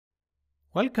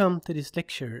Welcome to this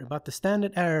lecture about the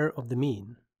standard error of the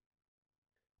mean.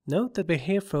 Note that we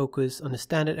here focus on the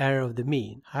standard error of the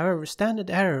mean. However, standard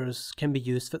errors can be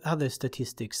used for other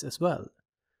statistics as well.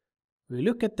 We'll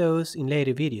look at those in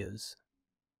later videos.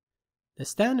 The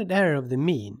standard error of the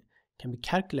mean can be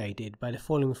calculated by the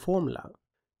following formula,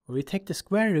 where we take the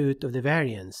square root of the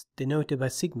variance, denoted by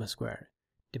sigma square,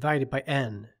 divided by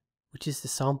n, which is the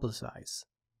sample size.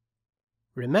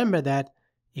 Remember that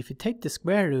if we take the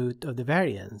square root of the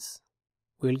variance,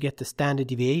 we will get the standard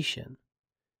deviation.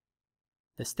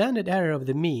 The standard error of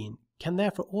the mean can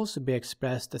therefore also be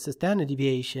expressed as the standard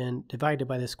deviation divided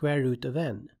by the square root of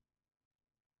n.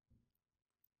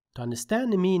 To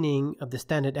understand the meaning of the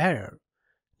standard error,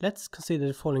 let's consider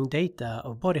the following data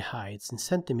of body heights in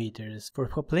centimeters for a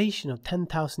population of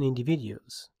 10,000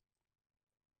 individuals.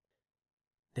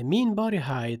 The mean body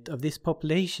height of this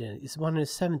population is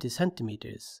 170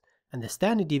 centimeters, and the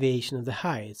standard deviation of the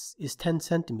heights is 10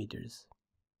 centimeters.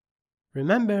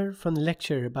 Remember from the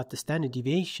lecture about the standard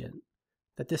deviation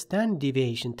that the standard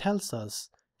deviation tells us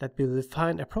that we will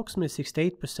find approximately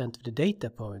 68% of the data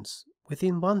points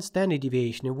within one standard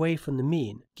deviation away from the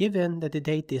mean, given that the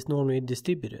data is normally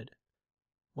distributed.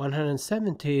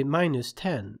 170 minus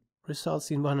 10 results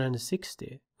in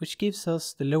 160, which gives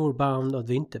us the lower bound of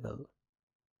the interval.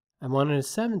 And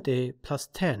 170 plus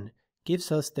 10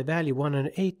 gives us the value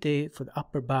 180 for the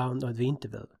upper bound of the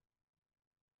interval.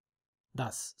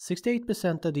 Thus,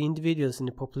 68% of the individuals in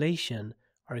the population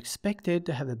are expected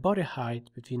to have a body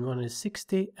height between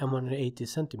 160 and 180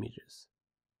 centimeters.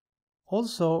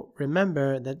 Also,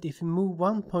 remember that if we move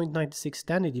 1.96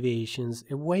 standard deviations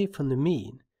away from the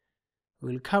mean,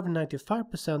 we will cover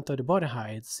 95% of the body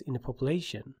heights in the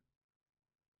population.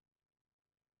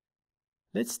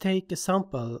 Let's take a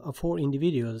sample of 4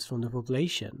 individuals from the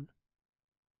population.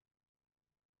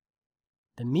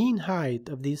 The mean height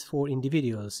of these 4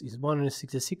 individuals is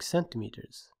 166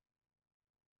 centimeters.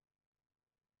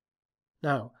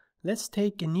 Now, let's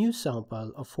take a new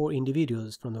sample of 4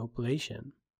 individuals from the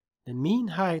population. The mean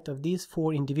height of these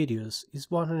 4 individuals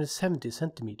is 170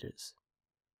 centimeters.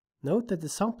 Note that the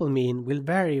sample mean will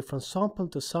vary from sample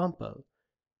to sample,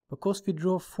 because we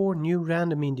draw 4 new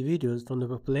random individuals from the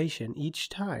population each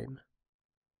time.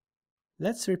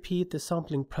 Let's repeat the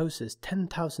sampling process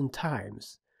 10,000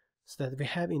 times, so that we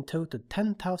have in total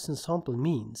 10,000 sample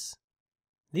means.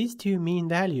 These 2 mean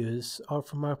values are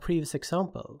from our previous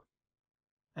example,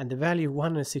 and the value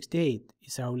 168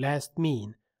 is our last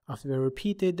mean after we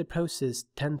repeated the process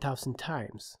 10,000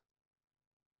 times.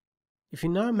 If we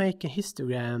now make a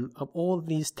histogram of all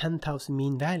these 10,000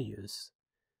 mean values,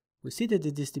 we see that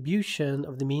the distribution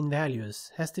of the mean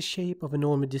values has the shape of a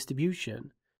normal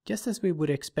distribution, just as we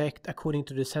would expect according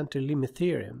to the central limit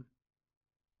theorem.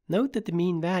 Note that the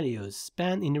mean values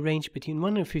span in the range between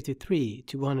 153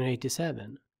 to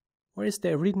 187, whereas the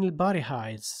original body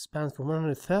heights span from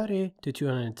 130 to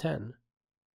 210.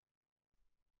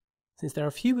 Since there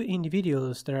are fewer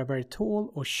individuals that are very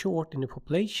tall or short in the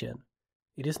population,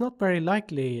 it is not very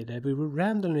likely that we will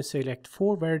randomly select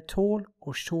 4 very tall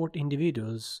or short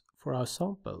individuals for our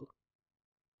sample.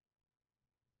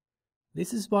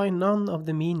 This is why none of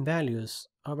the mean values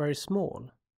are very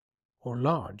small or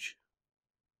large.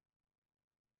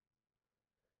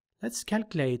 Let's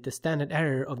calculate the standard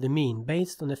error of the mean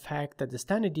based on the fact that the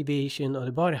standard deviation of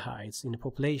the body heights in the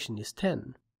population is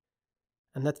 10,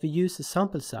 and that we use a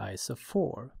sample size of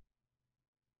 4.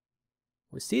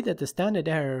 We see that the standard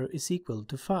error is equal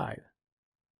to 5.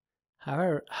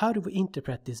 However, how do we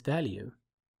interpret this value?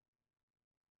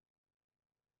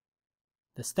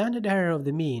 The standard error of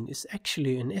the mean is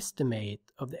actually an estimate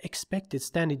of the expected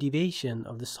standard deviation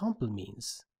of the sample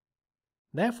means.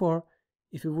 Therefore,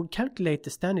 if we would calculate the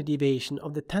standard deviation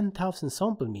of the 10,000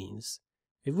 sample means,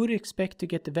 we would expect to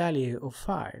get the value of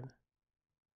 5.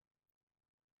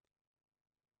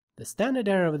 The standard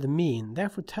error of the mean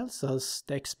therefore tells us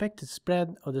the expected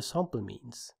spread of the sample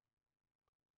means.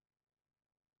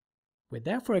 We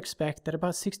therefore expect that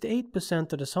about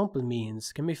 68% of the sample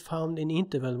means can be found in the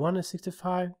interval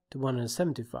 165 to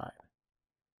 175.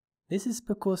 This is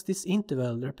because this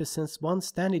interval represents one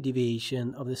standard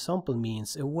deviation of the sample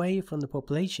means away from the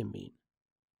population mean.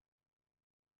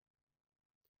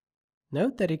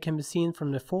 Note that it can be seen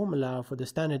from the formula for the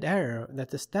standard error that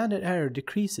the standard error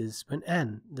decreases when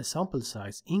n, the sample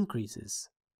size, increases.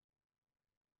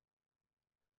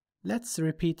 Let's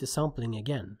repeat the sampling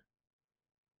again.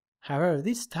 However,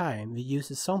 this time we use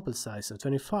a sample size of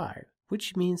 25,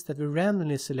 which means that we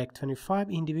randomly select 25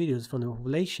 individuals from the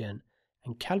population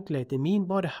and calculate the mean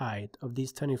body height of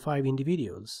these 25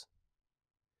 individuals.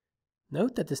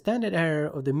 Note that the standard error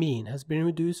of the mean has been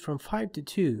reduced from 5 to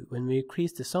 2 when we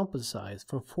increase the sample size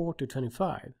from 4 to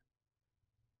 25.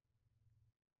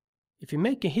 If you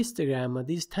make a histogram of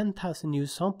these 10,000 new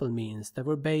sample means that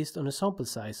were based on a sample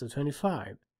size of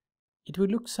 25, it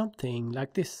would look something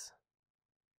like this.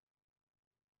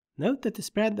 Note that the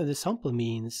spread of the sample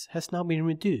means has now been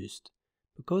reduced,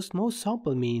 because most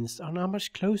sample means are now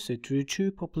much closer to the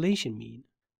true population mean.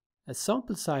 A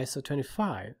sample size of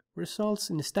 25 results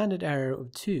in a standard error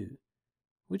of 2,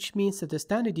 which means that the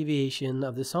standard deviation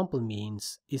of the sample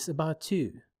means is about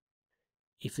 2.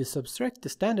 If we subtract the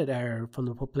standard error from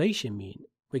the population mean,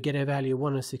 we get a value of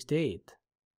 168.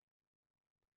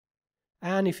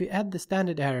 And if we add the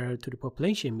standard error to the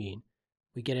population mean,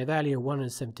 we get a value of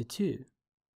 172.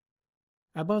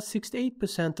 About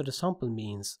 68% of the sample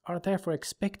means are therefore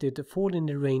expected to fall in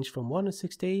the range from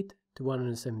 168 to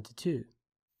 172.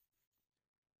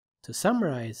 To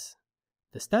summarize,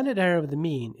 the standard error of the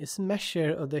mean is a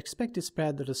measure of the expected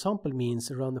spread of the sample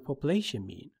means around the population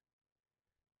mean.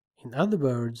 In other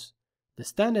words, the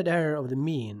standard error of the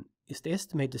mean is to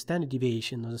estimate the standard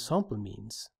deviation of the sample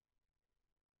means.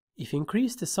 If you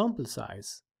increase the sample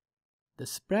size, the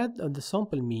spread of the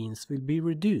sample means will be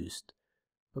reduced,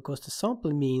 because the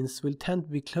sample means will tend to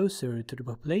be closer to the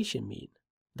population mean.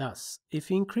 Thus,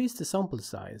 if you increase the sample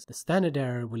size, the standard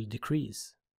error will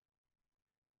decrease.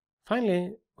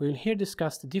 Finally, we will here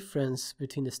discuss the difference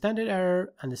between the standard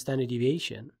error and the standard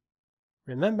deviation.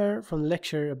 Remember from the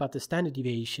lecture about the standard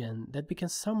deviation that we can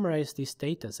summarize this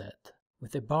dataset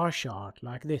with a bar chart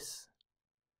like this,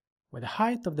 where the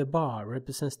height of the bar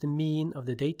represents the mean of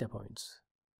the data points,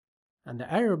 and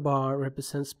the error bar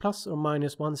represents plus or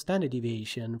minus 1 standard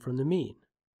deviation from the mean.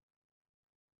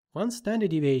 One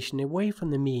standard deviation away from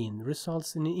the mean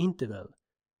results in an interval,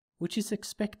 which is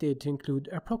expected to include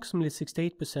approximately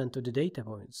 68% of the data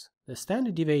points. The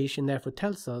standard deviation therefore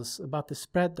tells us about the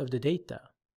spread of the data.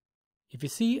 If we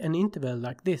see an interval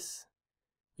like this,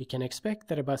 we can expect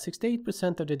that about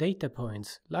 68% of the data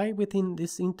points lie within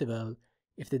this interval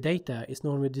if the data is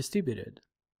normally distributed.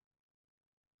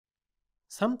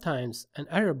 Sometimes an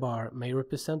error bar may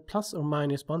represent plus or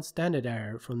minus 1 standard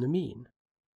error from the mean.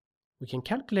 We can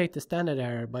calculate the standard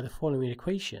error by the following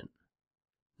equation.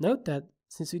 Note that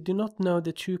since we do not know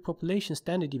the true population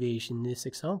standard deviation in this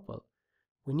example,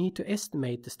 we need to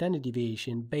estimate the standard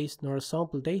deviation based on our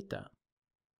sample data.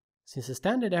 Since the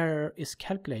standard error is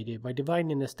calculated by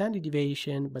dividing the standard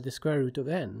deviation by the square root of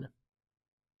n,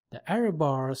 the error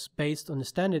bars based on the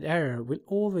standard error will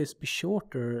always be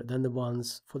shorter than the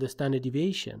ones for the standard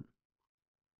deviation.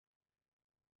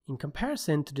 In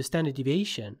comparison to the standard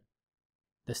deviation,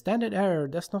 the standard error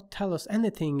does not tell us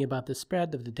anything about the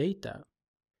spread of the data.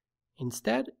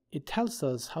 Instead, it tells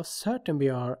us how certain we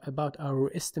are about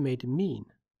our estimated mean.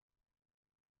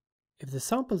 If the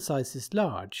sample size is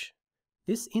large,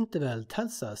 this interval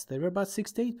tells us that we're about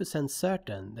 68%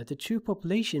 certain that the true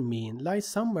population mean lies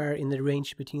somewhere in the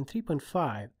range between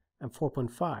 3.5 and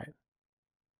 4.5.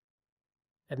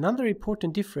 Another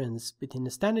important difference between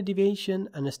the standard deviation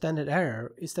and the standard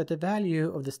error is that the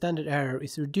value of the standard error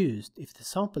is reduced if the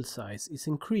sample size is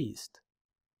increased.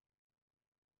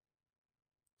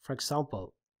 For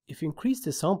example, if you increase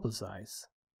the sample size,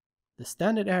 the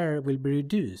standard error will be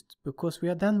reduced because we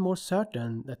are then more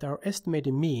certain that our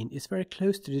estimated mean is very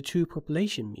close to the true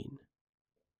population mean.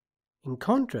 In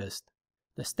contrast,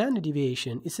 the standard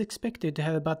deviation is expected to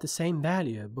have about the same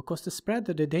value because the spread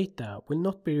of the data will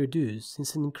not be reduced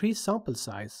since an increased sample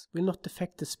size will not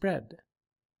affect the spread.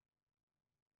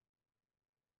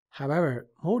 However,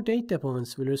 more data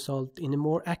points will result in a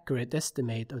more accurate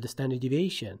estimate of the standard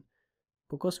deviation,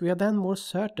 because we are then more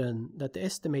certain that the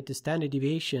estimated standard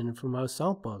deviation from our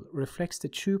sample reflects the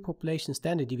true population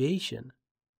standard deviation.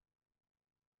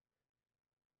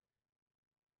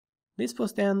 This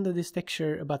was the end of this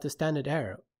lecture about the standard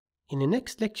error. In the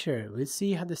next lecture, we'll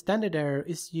see how the standard error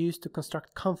is used to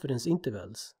construct confidence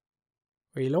intervals.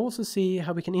 We'll also see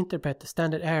how we can interpret the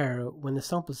standard error when the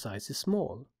sample size is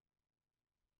small.